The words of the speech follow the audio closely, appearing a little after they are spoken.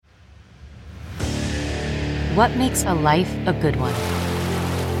What makes a life a good one?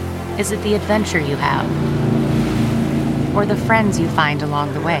 Is it the adventure you have? Or the friends you find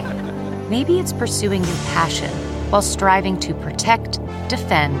along the way? Maybe it's pursuing your passion while striving to protect,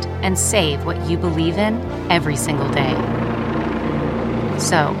 defend, and save what you believe in every single day.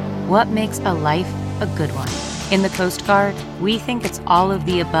 So, what makes a life a good one? In the Coast Guard, we think it's all of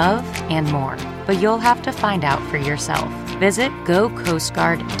the above and more, but you'll have to find out for yourself. Visit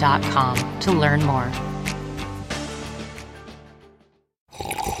gocoastguard.com to learn more.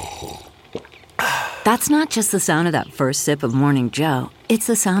 That's not just the sound of that first sip of Morning Joe. It's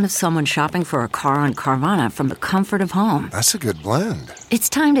the sound of someone shopping for a car on Carvana from the comfort of home. That's a good blend. It's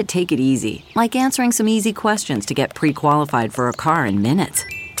time to take it easy, like answering some easy questions to get pre-qualified for a car in minutes.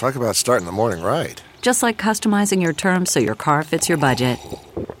 Talk about starting the morning right. Just like customizing your terms so your car fits your budget.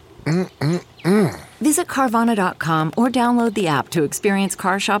 Visit Carvana.com or download the app to experience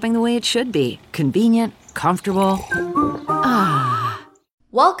car shopping the way it should be. Convenient, comfortable.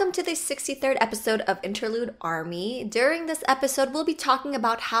 Welcome to the 63rd episode of Interlude Army. During this episode, we'll be talking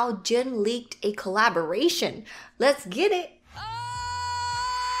about how Jin leaked a collaboration. Let's get it!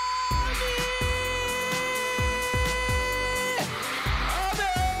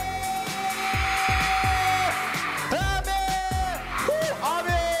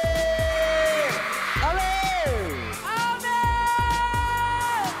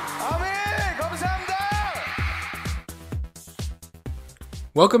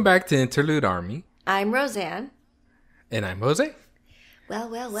 Welcome back to Interlude Army. I'm Roseanne. And I'm Jose.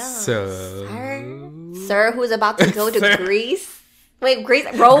 Well. So... Sir, who's about to go to Greece? Wait, Greece?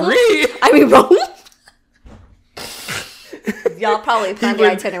 Rome? Greece? I mean, Rome? Y'all probably planned the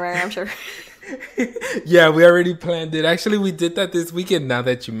itinerary, I'm sure. Yeah, we already planned it. Actually, we did that this weekend now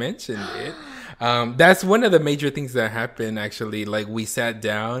that you mentioned it. That's one of the major things that happened, actually. Like, we sat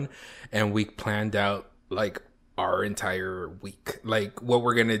down and we planned out, like, our entire week, like what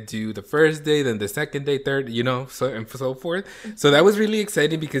we're gonna do the first day, then the second day, third, so and so forth. So that was really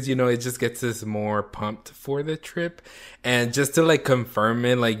exciting because it just gets us more pumped for the trip, and just to like confirm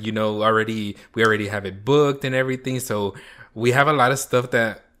it, like we already have it booked and everything. So we have a lot of stuff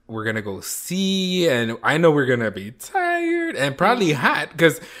that we're gonna go see, and I know we're gonna be tired and probably hot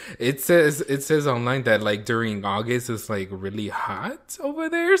because it says online that like during August it's like really hot over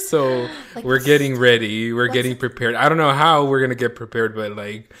there. So like, we're getting ready, we're getting prepared. I don't know how we're gonna get prepared, but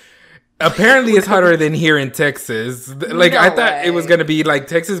like apparently it's hotter than here in Texas. Like I thought it was gonna be like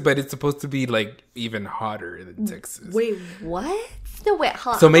Texas, but it's supposed to be like even hotter than Texas. Wait, what? No, wait,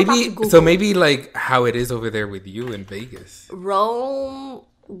 hold on. So maybe like how it is over there with you in Vegas. Rome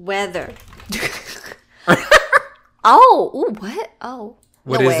weather. What? Oh.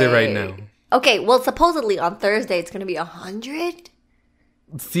 What is it right now? Okay, well, supposedly on Thursday it's going to be 100.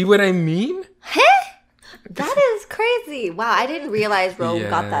 See what I mean? Huh? That is crazy. Wow, I didn't realize Rome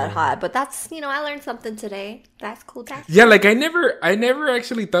got that hot, but that's, I learned something today. That's cool. Yeah, like I never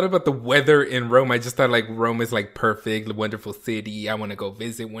actually thought about the weather in Rome. I just thought like Rome is like perfect, wonderful city. I want to go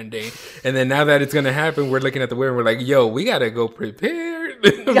visit one day. And then now that it's going to happen, we're looking at the weather and we're like, yo, we got to go prepared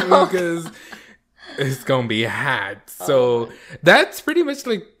because it's going to be hot. So that's pretty much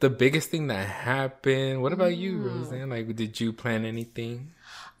like the biggest thing that happened. What about you, Roseanne? Like, did you plan anything?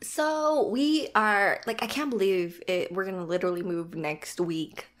 So we are like, I can't believe it. We're gonna literally move next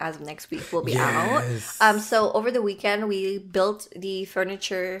week. As of next week, we'll be out. So over the weekend, we built the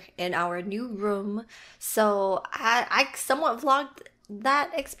furniture in our new room. So I somewhat vlogged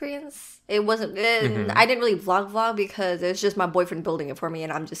that experience. It wasn't good. I didn't really vlog because it's just my boyfriend building it for me,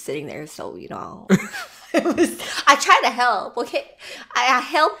 and I'm just sitting there. So I try to help. Okay, I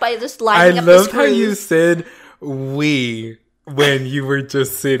help by just lining up the screws. I loved how you said we. When you were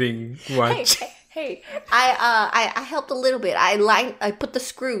just sitting watching. Hey, I helped a little bit. I put the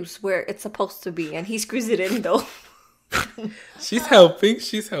screws where it's supposed to be, and he screws it in though. She's helping.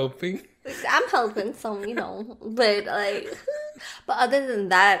 I'm helping, so but other than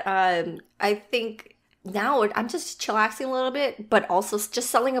that, I think now I'm just chillaxing a little bit, but also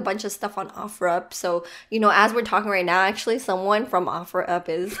just selling a bunch of stuff on OfferUp. So as we're talking right now, actually, someone from OfferUp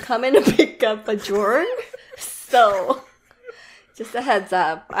is coming to pick up a drawer. So. Just a heads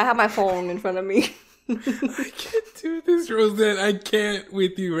up. I have my phone in front of me. I can't do this, Roseanne. I can't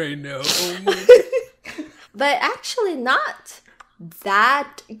with you right now. Oh my God. But actually not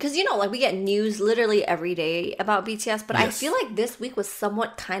that, because we get news literally every day about BTS, but I feel like this week was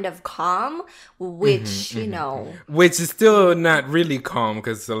somewhat kind of calm, which which is still not really calm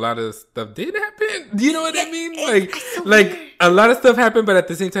because a lot of stuff did happen. Do you know what I mean? a lot of stuff happened, but at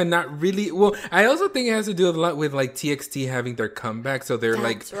the same time, not really. Well, I also think it has to do a lot with like TXT having their comeback. So they're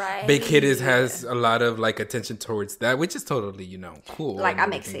That's like, right. Big Hit has a lot of like attention towards that, which is totally, cool. Like, and that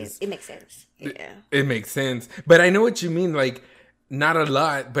makes everything sense. It makes sense. Yeah. It makes sense. But I know what you mean. Like, not a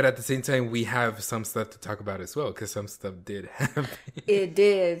lot, but at the same time, we have some stuff to talk about as well, because some stuff did happen. It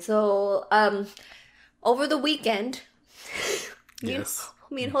did. So, over the weekend, Yes.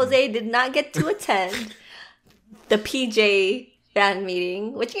 me and Jose did not get to attend the PJ fan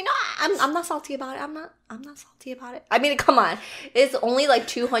meeting, which I'm not salty about it. I'm not salty about it. I mean, come on, it's only like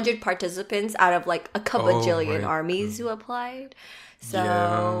 200 participants out of like a kabajillion armies who applied.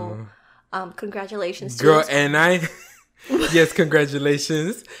 So, congratulations, girl. to And I, yes,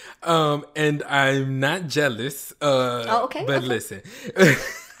 congratulations. And I'm not jealous. okay. But listen,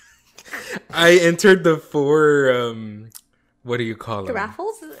 I entered the 4. What do you call them?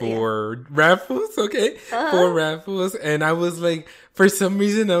 raffles. 4 raffles, okay? 4 raffles, and I was like, for some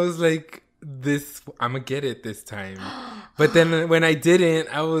reason, I was like, I'm gonna get it this time. But then when I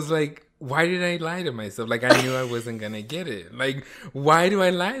didn't, I was like, why did I lie to myself? Like, I knew I wasn't gonna get it. Like, why do I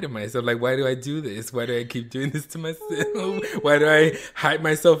lie to myself? Like, why do I do this? Why do I keep doing this to myself? Why do I hype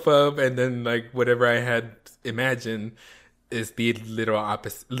myself up? And then, like, whatever I had imagined is the literal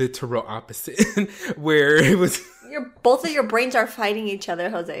opposite, where it was... Both of your brains are fighting each other,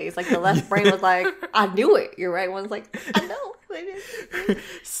 Jose. It's like the left brain was like, I knew it. Your right one's like, I know.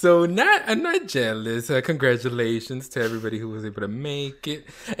 So I'm not jealous. Congratulations to everybody who was able to make it.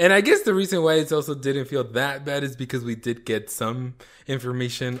 And I guess the reason why it also didn't feel that bad is because we did get some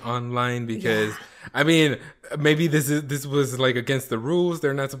information online. Because I mean, maybe this was like against the rules.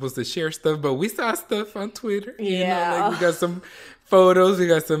 They're not supposed to share stuff, but we saw stuff on Twitter. Like we got some photos, we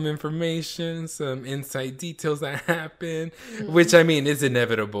got some information, some inside details that happened, which I mean is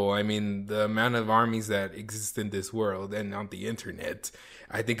inevitable. I mean, the amount of armies that exist in this world and on the internet,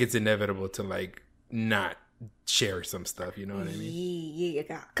 I think it's inevitable to like not share some stuff. You know what I mean?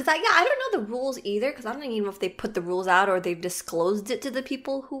 Yeah. Because I don't know the rules either. Because I don't even know if they put the rules out or they've disclosed it to the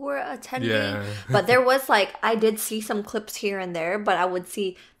people who were attending. Yeah. But there was like, I did see some clips here and there, but I would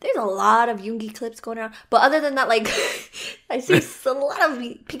see there's a lot of Yoongi clips going around. But other than that, like I see a lot of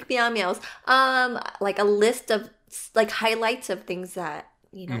Pink Meow Meows. Like a list of like highlights of things that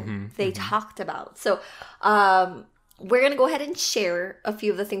they talked about. So we're gonna go ahead and share a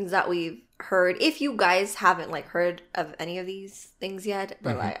few of the things that we've heard. If you guys haven't like heard of any of these things yet,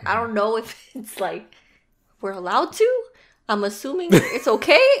 but like I don't know if it's like we're allowed to. I'm assuming it's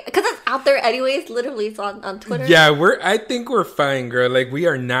okay because it's out there anyways. Literally, it's on Twitter. Yeah, I think we're fine, girl. Like we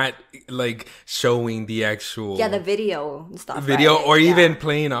are not like showing the actual the video and stuff, or even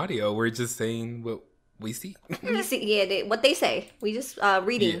playing audio. We're just saying what we see. What they say. We just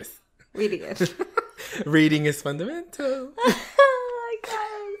reading it. Reading is fundamental. Oh my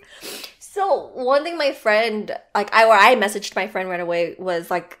god. So one thing my friend, I messaged my friend right away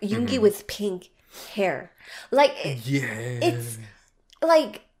was like Yoongi with pink hair. Like, it's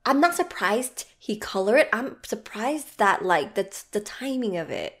like, I'm not surprised he colored it. I'm surprised that like, that's the timing of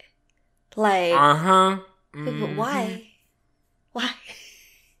it. Like, but why?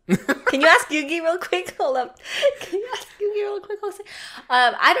 Can you ask Yoongi real quick? Hold up. Can you ask Yoongi real quick?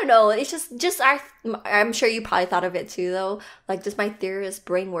 I don't know. It's just I'm sure you probably thought of it too, though. Like, just my theorist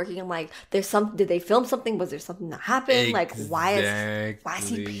brain working. I'm like, did they film something? Was there something that happened? Exactly. Like, why is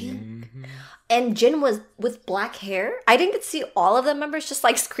he pink? And Jin was with black hair. I didn't get to see all of the members, just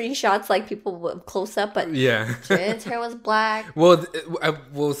like screenshots, like people close up. But Jin's hair was black. Well,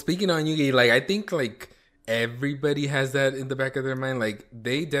 speaking on Yoongi, like I think like everybody has that in the back of their mind. Like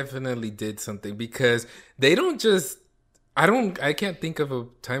they definitely did something because they don't just. I can't think of a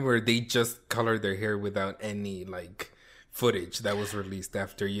time where they just colored their hair without any like footage that was released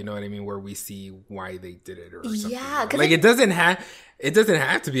after, you know what I mean, where we see why they did it or something. Yeah, like it doesn't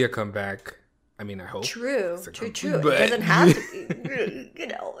have to be a comeback. I mean, I hope. True. But... It doesn't have to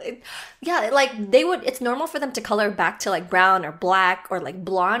be, like they would, it's normal for them to color back to like brown or black or like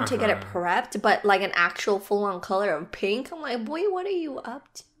blonde to get it prepped, but like an actual full-on color of pink, I'm like, boy, what are you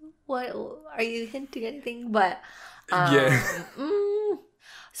up to? What are you hinting anything? But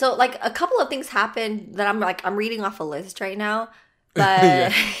so like a couple of things happened that I'm reading off a list right now,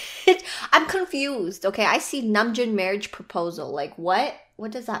 but I'm confused. Okay, I see Namjoon marriage proposal. Like what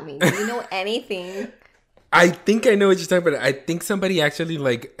does that mean? Do you know anything? I think I know what you're talking about. I think somebody actually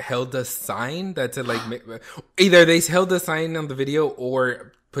like held a sign that said like either they held a sign on the video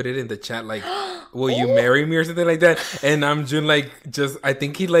or put it in the chat like, will you marry me or something like that. And Namjoon I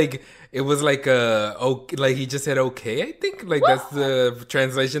think he like, it was like like he just said okay. I think like that's the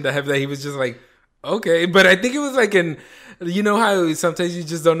translation that he was just like, okay. But I think it was like you know how sometimes you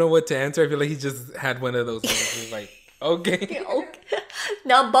just don't know what to answer? I feel like he just had one of those things. He was like, okay. Okay.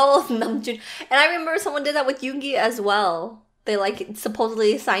 Now both Namjoon. And I remember someone did that with Yoongi as well. They like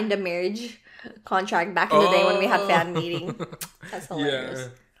supposedly signed a marriage contract back in the day when we had fan meeting. That's hilarious.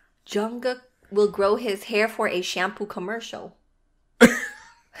 Yeah. Jungkook will grow his hair for a shampoo commercial.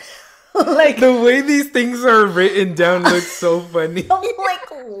 Like the way these things are written down looks so funny. I'm like,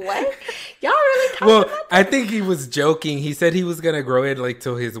 what? Y'all really talking about that? I think he was joking. He said he was gonna grow it like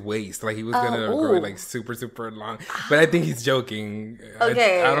till his waist, like he was gonna grow it like super super long. But I think he's joking.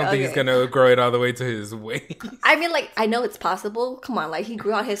 Okay, I don't think he's gonna grow it all the way to his waist. I mean, like, I know it's possible. Come on, like he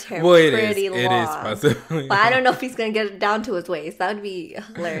grew out his hair pretty long. It is possible. But I don't know if he's gonna get it down to his waist. That would be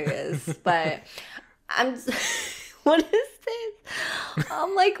hilarious. But what is this?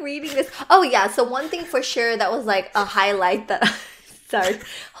 I'm like reading this. Oh yeah, so one thing for sure that was like a highlight that sorry,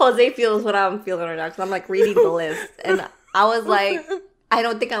 Jose feels what I'm feeling right now because I'm like reading the list and I was like, I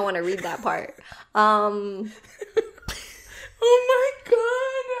don't think I want to read that part. Oh my god,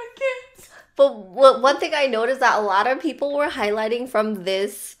 I can't. But one thing I noticed that a lot of people were highlighting from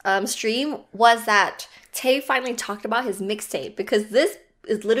this stream was that Tay finally talked about his mixtape because this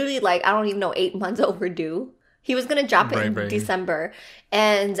is literally like, I don't even know, 8 months overdue. He was going to drop it in December.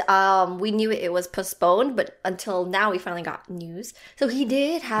 And we knew it was postponed, but until now we finally got news. So he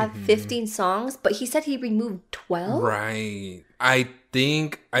did have 15 songs, but he said he removed 12? Right. I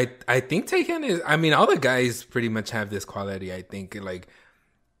think Taehyun is, I mean, all the guys pretty much have this quality. I think like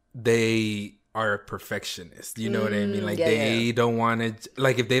they are perfectionists. You know what I mean? Like they don't want to,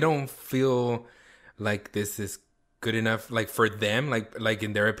 like if they don't feel like this is good enough, like for them, like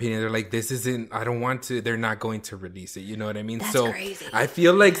in their opinion, they're like, this isn't, I don't want to, they're not going to release it. You know what I mean? That's so crazy. I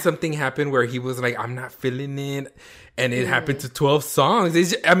feel like something happened where he was like, I'm not feeling it. And it happened to 12 songs.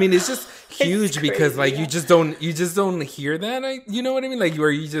 It's just huge because like, you just don't hear that. You know what I mean? Like where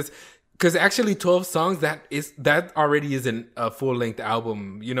you just, because actually 12 songs, that already isn't a full length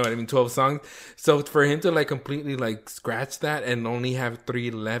album. You know what I mean? 12 songs. So for him to like completely like scratch that and only have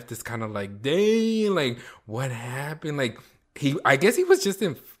 3 left is kind of like, dang, like what happened? Like I guess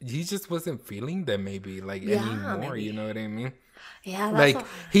he just wasn't feeling them maybe like anymore. Maybe. You know what I mean? Yeah. That's like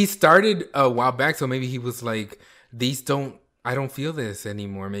he started a while back. So maybe he was like, I don't feel this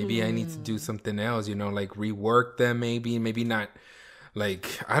anymore. Maybe I need to do something else, you know, like rework them maybe not.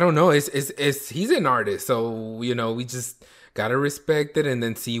 Like, I don't know. It's he's an artist, so you know we just gotta respect it and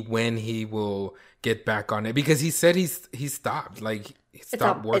then see when he will get back on it because he said he stopped, like he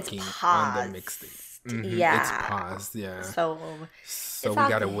stopped working on the mixtape. Yeah, it's paused. Yeah, so we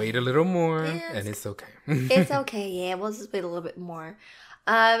gotta wait a little more, and it's okay. It's okay. Yeah, we'll just wait a little bit more.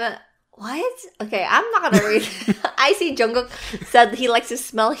 What? Okay, I'm not gonna read. I see Jungkook said he likes to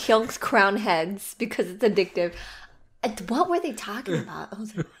smell Hyung's crown heads because it's addictive. What were they talking about?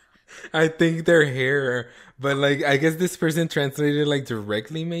 I think their hair, but like I guess this person translated like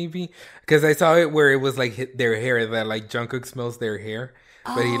directly maybe because I saw it where it was like their hair that like Jungkook smells their hair,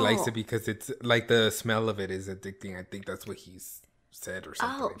 but he likes it because it's like the smell of it is addicting. I think that's what he's said or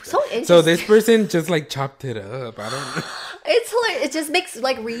something. Like so interesting. So this person just like chopped it up. I don't know. It's hilarious. It just makes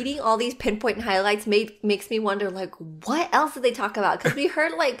like reading all these pinpoint highlights makes me wonder like what else did they talk about? Because we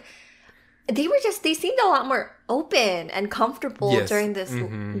heard like. They seemed a lot more open and comfortable during this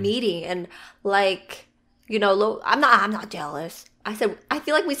meeting. And like, you know, I'm not jealous. I feel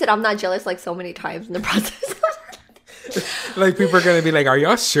like we said I'm not jealous like so many times in the process. Like people are going to be like, are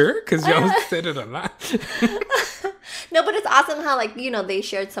y'all sure? Because y'all said it a lot. No, but it's awesome how like, you know, they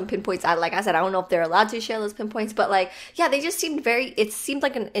shared some pinpoints. Like I said, I don't know if they're allowed to share those pinpoints, but like, yeah, they just seemed it seemed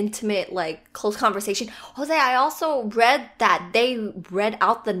like an intimate, like close conversation. Jose, I also read that they read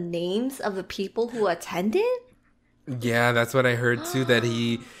out the names of the people who attended. Yeah, that's what I heard too, that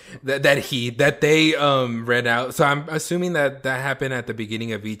they read out. So I'm assuming that happened at the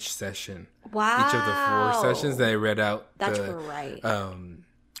beginning of each session. Wow. Each of the 4 sessions they read out. That's right.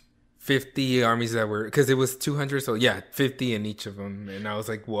 50 armies that were, because it was 200, so yeah, 50 in each of them, and I was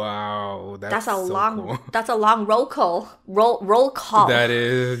like, wow, that's a long cool. That's a long roll call. That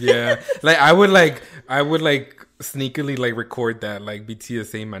is, yeah. Like I would like sneakily like record that, like BTS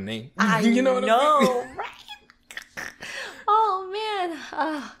saying my name. You know what I mean? Right? Oh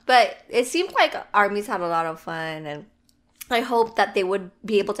man, but it seemed like armies had a lot of fun, and I hope that they would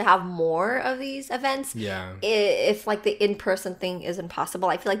be able to have more of these events. Yeah. If like the in-person thing isn't possible,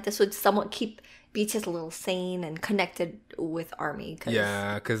 I feel like this would somewhat keep BTS a little sane and connected with ARMY.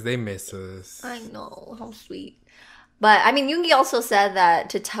 Yeah, because they miss us. I know, how sweet. But I mean, Yoongi also said that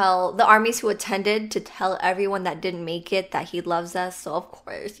to tell the armies who attended to tell everyone that didn't make it that he loves us. So of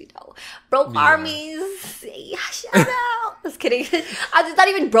course, broke armies, yeah, shout out. Just kidding. It's not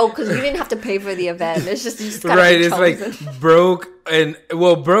even broke because we didn't have to pay for the event. It's just you just gotta right. be It's chosen. like broke and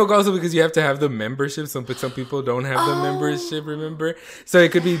broke also because you have to have the membership. Some people don't have the membership. Remember, so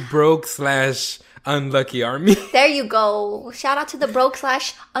it could be broke / unlucky army. There you go. Shout out to the broke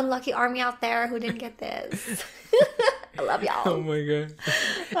 / unlucky army out there who didn't get this. I love y'all. Oh my god.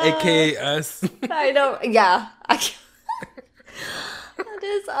 AKA us. I know. Yeah. That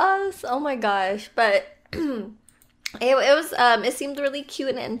is us. Oh my gosh. But it seemed really cute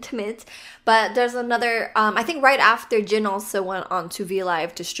and intimate. But there's another, I think right after Jin also went on to V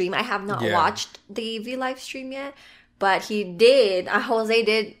Live to stream. I have not watched the V Live stream yet. But he did, Jose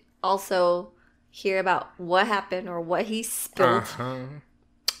did also hear about what happened or what he spilled.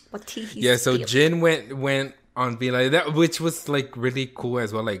 What tea he spilled. So Jin went on V Live, that which was like really cool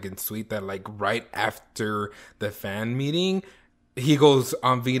as well, like and sweet that like right after the fan meeting he goes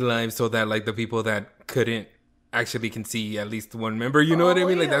on V Live so that like the people that couldn't actually can see at least one member, you know what I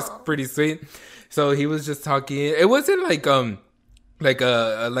mean? Like that's pretty sweet. So he was just talking. It wasn't like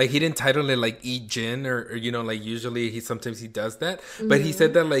he didn't title it like Eat Jin or like usually sometimes he does that, but he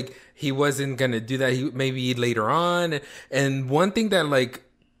said that like he wasn't gonna do that. He maybe later on. And one thing that like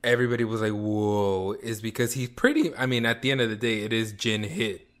everybody was like, whoa, is because he's pretty, I mean, at the end of the day, it is Jin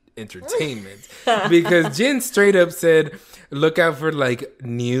Hit Entertainment. Because Jin straight up said, look out for like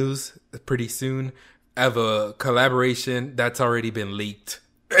news pretty soon of a collaboration that's already been leaked.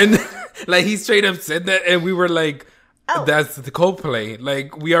 And like he straight up said that, and we were like, that's the Coldplay.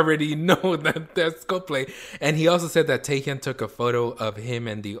 Like, we already know that's Coldplay. And he also said that Taehyun took a photo of him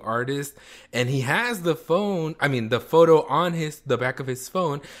and the artist. And he has the photo on the back of his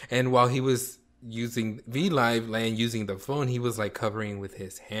phone. And while he was using V Live and using the phone, he was like covering with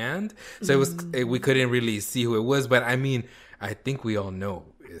his hand. So we couldn't really see who it was. But I mean, I think we all know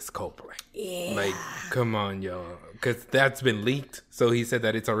it's Coldplay. Yeah. Like, come on, yo. Because that's been leaked. So he said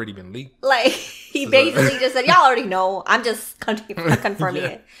that it's already been leaked. Like, he basically just said, y'all already know. I'm just confirming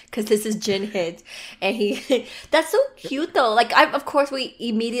it. Because this is Jin Hit. And that's so cute though. Like, of course, we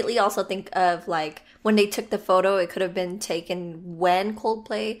immediately also think of like, when they took the photo, it could have been taken when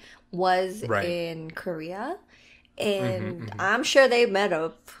Coldplay was in Korea. And I'm sure they met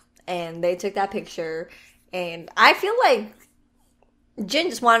up and they took that picture. And I feel like Jin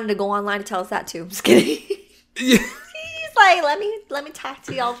just wanted to go online to tell us that too. I'm just kidding. Yeah. He's like, let me talk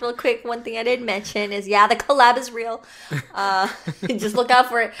to y'all real quick. One thing I didn't mention is the collab is real. Just look out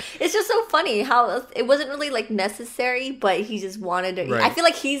for it. It's just so funny how it wasn't really like necessary, but he just wanted to. I feel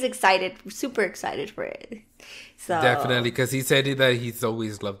like he's excited, super excited for it. So definitely, because he said that he's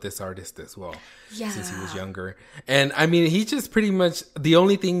always loved this artist as well since he was younger. And I mean, he just pretty much the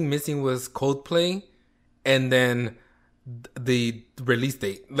only thing missing was Coldplay, and then the release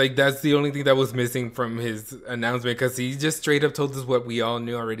date. Like that's the only thing that was missing from his announcement, because he just straight up told us what we all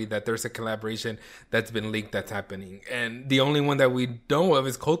knew already, that there's a collaboration that's been leaked that's happening, and the only one that we don't know of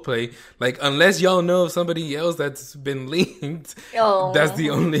is Coldplay. Like, unless y'all know of somebody else that's been leaked, that's the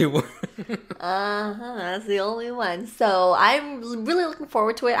only one. That's the only one. So I'm really looking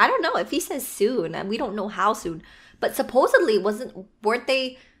forward to it. I don't know if he says soon, and we don't know how soon, but supposedly weren't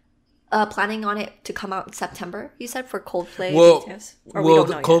they planning on it to come out in September, you said, for Coldplay?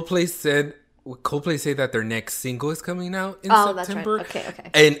 Coldplay said that their next single is coming out in September. That's right.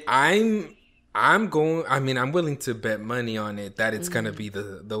 Okay. And I'm willing to bet money on it that it's gonna be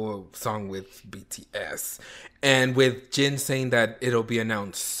the song with BTS. And with Jin saying that it'll be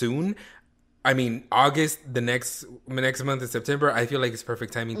announced soon, I mean, August, the next month is September, I feel like it's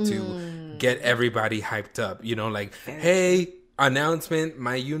perfect timing to get everybody hyped up. You know, like, hey, announcement,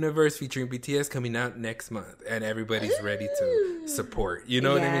 My Universe featuring BTS coming out next month, and everybody's ready to support. You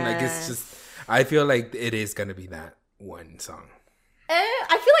know what I mean? Like, it's just, I feel like it is going to be that one song.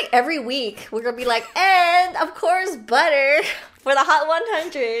 I feel like every week we're going to be like, and of course, Butter for the Hot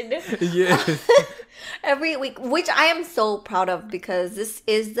 100. Yes. Every week, which I am so proud of, because this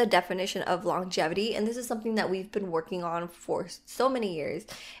is the definition of longevity. And this is something that we've been working on for so many years.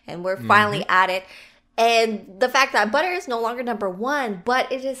 And we're finally at it. And the fact that Butter is no longer number 1,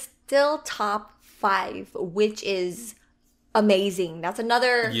 but it is still top 5, which is amazing. That's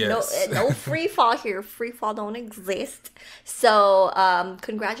another no free fall here. Free fall don't exist. So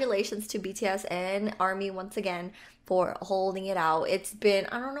congratulations to BTS and ARMY once again for holding it out. It's been,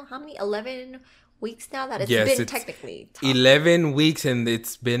 I don't know how many, 11 weeks now that it's been technically top. 11 weeks, and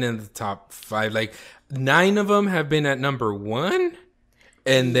it's been in the top 5. Like 9 of them have been at number 1.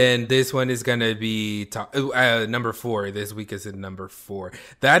 And then this one is gonna be number 4. This week is at number 4.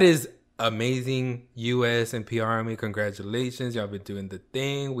 That is amazing, U.S. and PR Army. Congratulations, y'all been doing the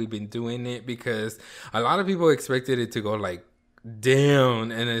thing. We've been doing it because a lot of people expected it to go like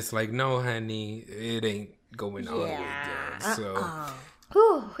down, and it's like, no, honey, it ain't going all the way down. So.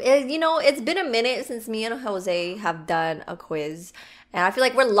 Whew. It's been a minute since me and Jose have done a quiz. And I feel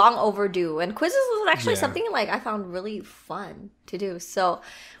like we're long overdue. And quizzes was actually something like I found really fun to do. So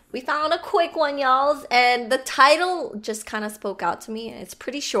we found a quick one, y'all. And the title just kind of spoke out to me. It's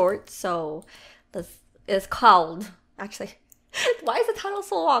pretty short. So it's called, actually, why is the title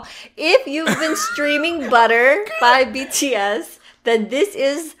so long? If you've been streaming Butter by BTS, then this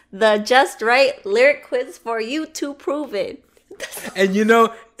is the just right lyric quiz for you to prove it. And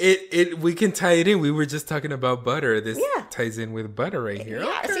we can tie it in. We were just talking about butter. This ties in with butter right here.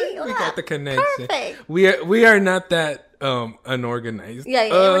 Yeah, okay, see, we got the connection. Perfect. We are not that unorganized. Yeah,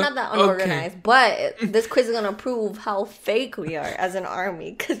 we're not that unorganized. Okay. But this quiz is gonna prove how fake we are as an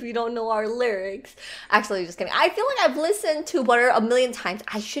army because we don't know our lyrics. Actually, just kidding. I feel like I've listened to Butter a million times.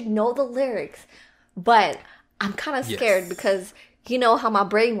 I should know the lyrics, but I'm kind of scared because you know how my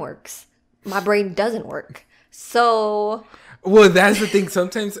brain works. My brain doesn't work. So. Well, that's the thing.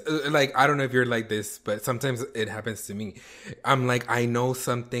 Sometimes, like, I don't know if you're like this, but sometimes it happens to me. I'm like, I know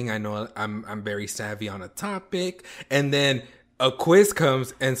something. I know I'm very savvy on a topic. And then a quiz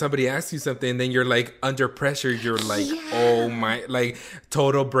comes and somebody asks you something. And then you're like under pressure. You're like, oh my, like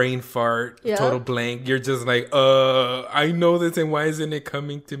total brain fart, total blank. You're just like, I know this. And why isn't it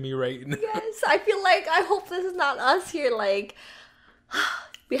coming to me right now? Yes. I feel like, I hope this is not us here. Like,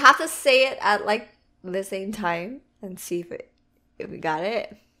 we have to say it at like the same time and see if we got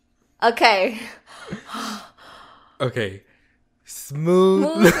it. Okay. Okay.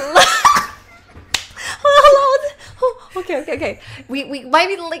 Smooth. Okay. We might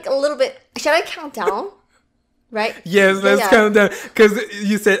be like a little bit. Should I count down? Right? Yes, let's count down. Because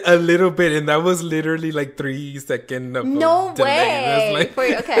you said a little bit, and that was literally like 3 seconds of no delay. way.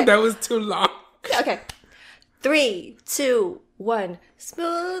 Like, okay. That was too long. Okay. 3, 2, 1.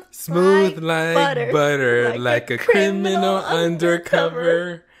 Smooth like butter, like a criminal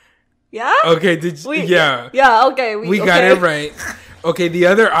undercover. Yeah? Okay, yeah. Yeah, okay. We got it right. Okay, the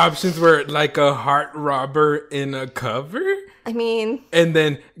other options were like a heart robber in a cover. I mean. And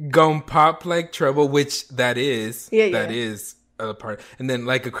then gon' pop like trouble, which that is. That is a part. And then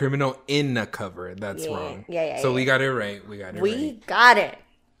like a criminal in a cover. That's wrong. So we got it right. We got it.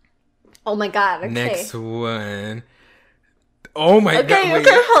 Oh my God. Okay. Next one. Oh my God. Okay,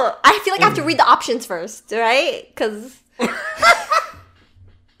 hold on. I feel like I have to read the options first, right? Because.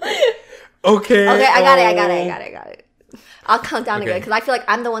 Okay, I got it. I'll count down again because I feel like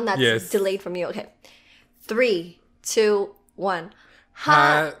I'm the one that's delayed from you. Okay. 3, 2, 1.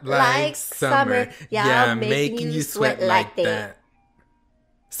 Hot like summer. Yeah, making you sweat like that.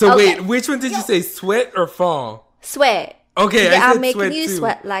 So wait, which one did you say? Sweat or fall? Sweat. Okay, yeah, I said I'm making sweat you too.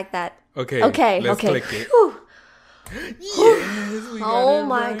 sweat like that. Okay. Let's click it. Whew. Yes, we got oh it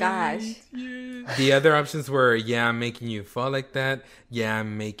my right. gosh. Yeah. The other options were, yeah, I'm making you fall like that. Yeah,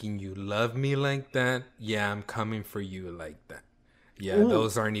 I'm making you love me like that. Yeah, I'm coming for you like that. Yeah,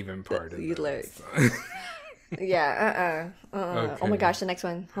 those aren't even part of the lyrics. Yeah, Okay. Oh my gosh, the next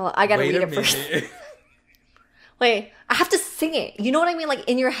one. Hold on, I gotta read it first. Wait, I have to sing it. You know what I mean? Like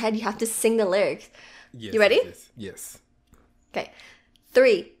in your head, you have to sing the lyrics. Yes, you ready? Yes. Okay.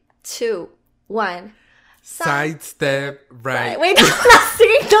 3, 2, 1. Sidestep right. Wait, I'm not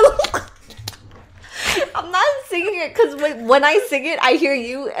singing the. I'm not singing it because when I sing it, I hear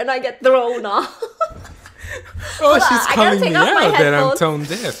you and I get thrown off. Oh, she's calling me out that I'm tone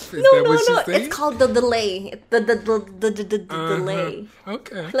deaf. Is that what she's saying? It's called the delay. The delay.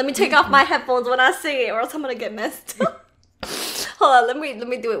 Okay. Let me take off my headphones when I sing it, or else I'm gonna get messed up. Hold on, let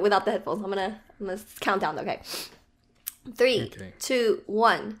me do it without the headphones. I'm gonna count down. Okay. 3, 2,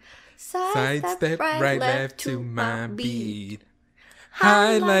 1. Sidestep right left to my beat.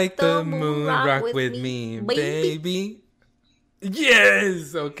 High like the moon, rock with me, baby.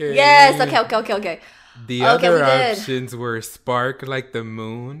 Yes. Okay. Yes. Okay. The other options were spark like the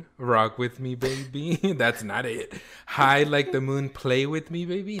moon, rock with me, baby. That's not it. High like the moon, play with me,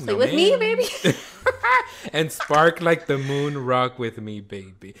 baby. Play with me, baby. And spark like the moon, rock with me,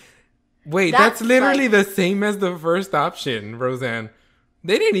 baby. Wait, that's literally the same as the first option, Roseanne.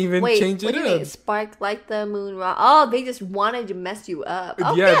 They didn't even change it up. What do you mean? Spark like the moon, rock. Oh, they just wanted to mess you up.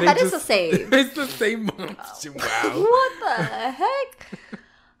 Oh, yeah, that is the same. It's the same option. Wow. What the heck?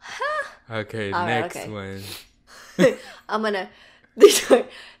 Okay, next one. I'm gonna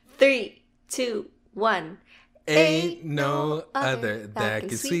 3, 2, 1. Ain't no other that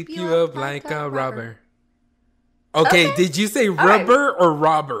can sweep you up like a robber. Okay, did you say rubber or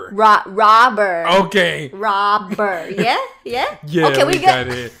robber? Robber. Okay. Robber. Yeah? Yeah? Yeah, okay, we got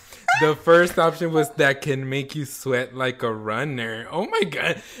it. The first option was that can make you sweat like a runner. Oh my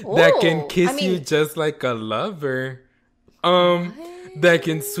god. That can kiss you just like a lover. That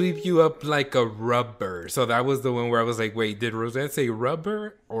can sweep you up like a rubber. So that was the one where I was like, wait, did Roseanne say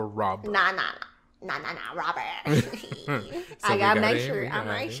rubber or robber? Nah, robber. I gotta make sure. I'm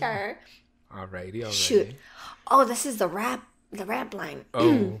not sure. Alrighty. Shoot. Oh, this is the rap line.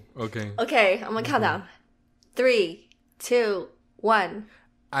 Oh, okay. Okay, I'm gonna count down. 3, 2, 1.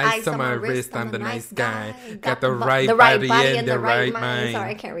 Ice on my wrist, I'm the nice guy. Got the right body and the right mind.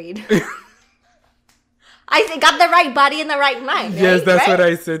 Sorry, I can't read. I said got the right body and the right mind. Yes, right? that's what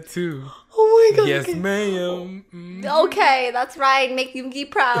I said too. Oh my god. Yes, okay. ma'am. Okay, that's right. Make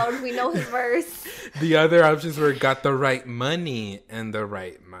Yoongi proud. We know his verse. The other options were got the right money and the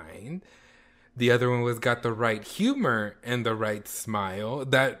right mind. The other one was got the right humor and the right smile.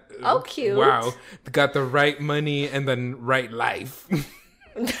 Cute. Wow. Got the right money and the right life.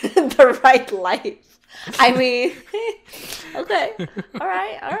 The right life. I mean, okay. All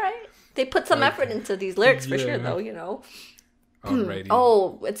right. They put some effort into these lyrics for sure, though, you know. Alrighty.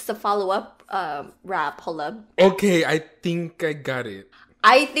 Oh, it's the follow-up rap. Hold up. Okay, I think I got it.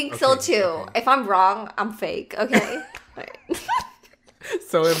 I think so, too. Okay. If I'm wrong, I'm fake, okay?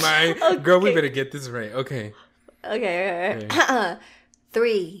 So am I. Okay. Girl, we better get this right. Okay. Okay.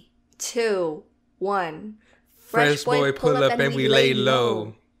 3, 2, 1. Fresh boy pull up and we lay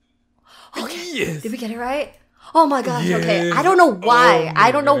low. Okay. Yes. Did we get it right? Oh my gosh. Yes. Okay. I don't know why.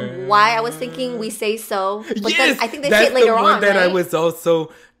 I don't know why I was thinking we say so. But then I think they say it later on. That's the one that right? I was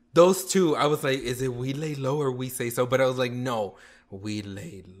also. Those two, I was like, is it we lay low or we say so? But I was like, no, we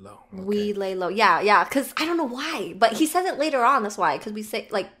lay low. Okay. We lay low. Yeah. Because I don't know why. But he says it later on. That's why. Because we say,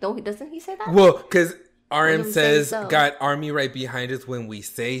 like, no, doesn't he say that? Well, because RM says, so. got army right behind us when we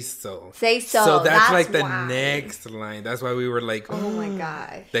say so. Say so. So that's like the why. next line. That's why we were like, oh my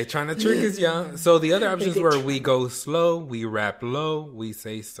God. They trying to trick us, y'all. So the other options were we go slow, we rap low, we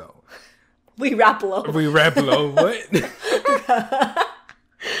say so. We rap low. We rap low. What?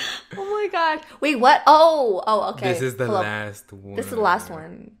 Oh my God. Wait, what? Oh, okay. This is the last one. This is the last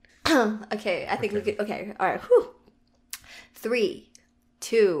one. Okay, I think we could. Okay, all right. Whew. 3,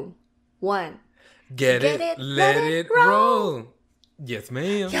 2, 1. Get it, let it roll. Yes,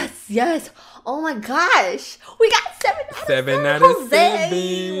 ma'am. Yes. Oh my gosh. We got 7 out of Jose.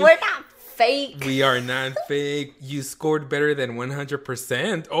 7. We're not fake. We are not fake. You scored better than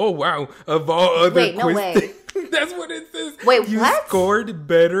 100%. Oh, wow. Of all other no way. That's what it says. Wait, you what? Scored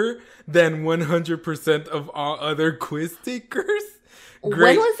better than 100% of all other quiz takers. When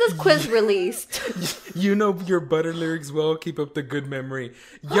Great. was this quiz released? You know your butter lyrics well. Keep up the good memory.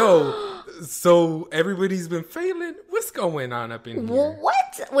 Yo, so everybody's been failing. What's going on up in here?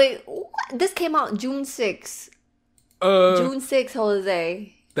 What? Wait, what? This came out June 6th. June 6th,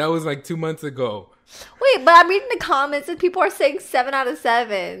 Jose. That was like 2 months ago. Wait, but I'm reading the comments and people are saying 7 out of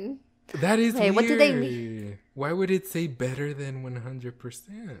 7. That is weird. What do they mean? Why would it say better than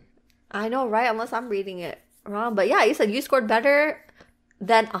 100%? I know, right? Unless I'm reading it wrong. But yeah, you said you scored better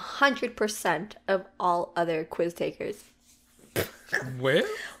than 100% of all other quiz takers. Well,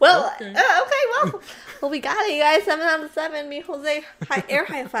 okay, well, we got it, you guys. 7 out of 7. Me, Jose, air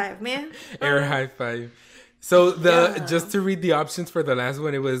high five, man. Air high five. So just to read the options for the last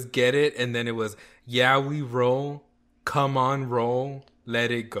one, it was get it, and then it was yeah we roll, come on roll, let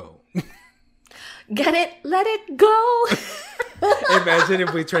it go. Get it, let it go. Imagine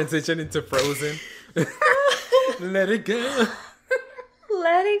if we transition into Frozen. Let it go.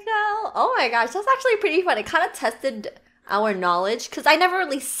 Let it go. Oh my gosh, that's actually pretty fun. It kind of tested our knowledge because I never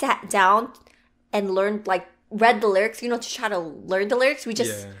really sat down and learned, like, read the lyrics, to try to learn the lyrics. We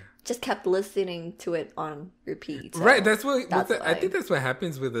just kept listening to it on repeat. So right, that's what I think that's what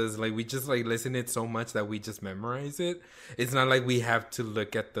happens with us. Like, we just like listen it so much that we just memorize it. It's not like we have to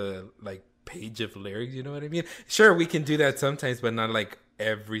look at the like page of lyrics, you know what I mean? Sure, we can do that sometimes, but not like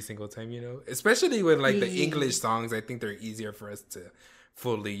every single time, especially with like the English songs. I think they're easier for us to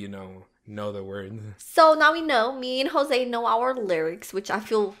fully, know the words. So now we know, me and Jose know our lyrics, which I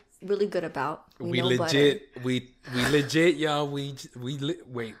feel really good about. We legit, y'all. Wait,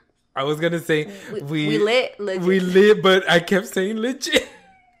 I was gonna say we lit, but I kept saying legit.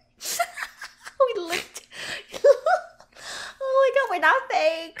 We lit. Oh my god, we're not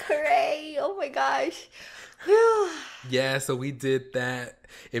fake. Hooray. Oh my gosh. Yeah, so we did that.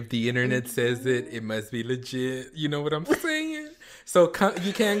 If the internet says it, it must be legit. You know what I'm saying? So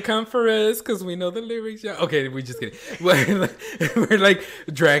you can't come for us because we know the lyrics. Yeah. Okay, we just kidding. We're like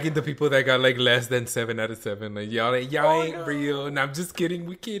dragging the people that got like less than 7 out of 7. Like y'all ain't real. And I'm just kidding.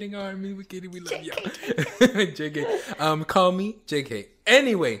 We kidding, Army. We kidding. We love y'all. JK. Call me JK.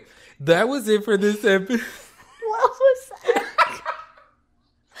 Anyway, that was it for this episode. What was that?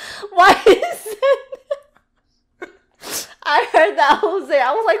 Why is it? I heard that, Jose.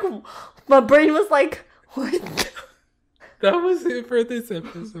 I was like, my brain was like, what? That was it for this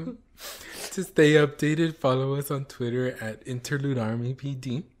episode. To stay updated, follow us on Twitter at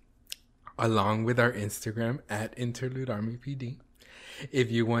InterludeArmyPD, along with our Instagram at InterludeArmyPD.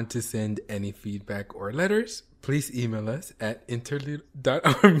 If you want to send any feedback or letters, please email us at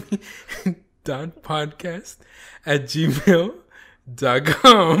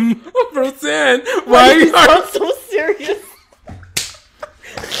interlude.army.podcast@gmail.com. Roseanne, why are you so serious?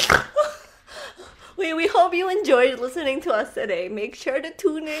 We hope you enjoyed listening to us today. Make sure to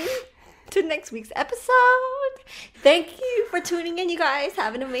tune in to next week's episode. Thank you for tuning in, you guys.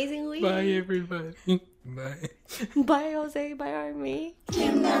 Have an amazing week. Bye, everybody. Bye. Bye, Jose. Bye, Army.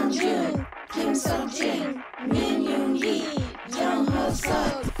 Kim Namjoon, Kim Seokjin, Min Yoongi, Jung Ho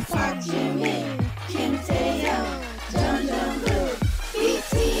Seok, Park Jimin, Kim Taehyung, Jung Jungkook,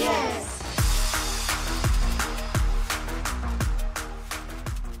 BTS.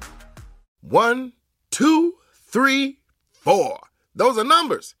 1, 2, 3, 4. Those are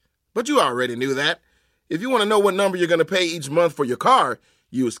numbers, but you already knew that. If you want to know what number you're going to pay each month for your car,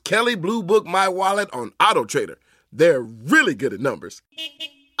 use Kelley Blue Book My Wallet on AutoTrader. They're really good at numbers.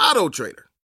 AutoTrader.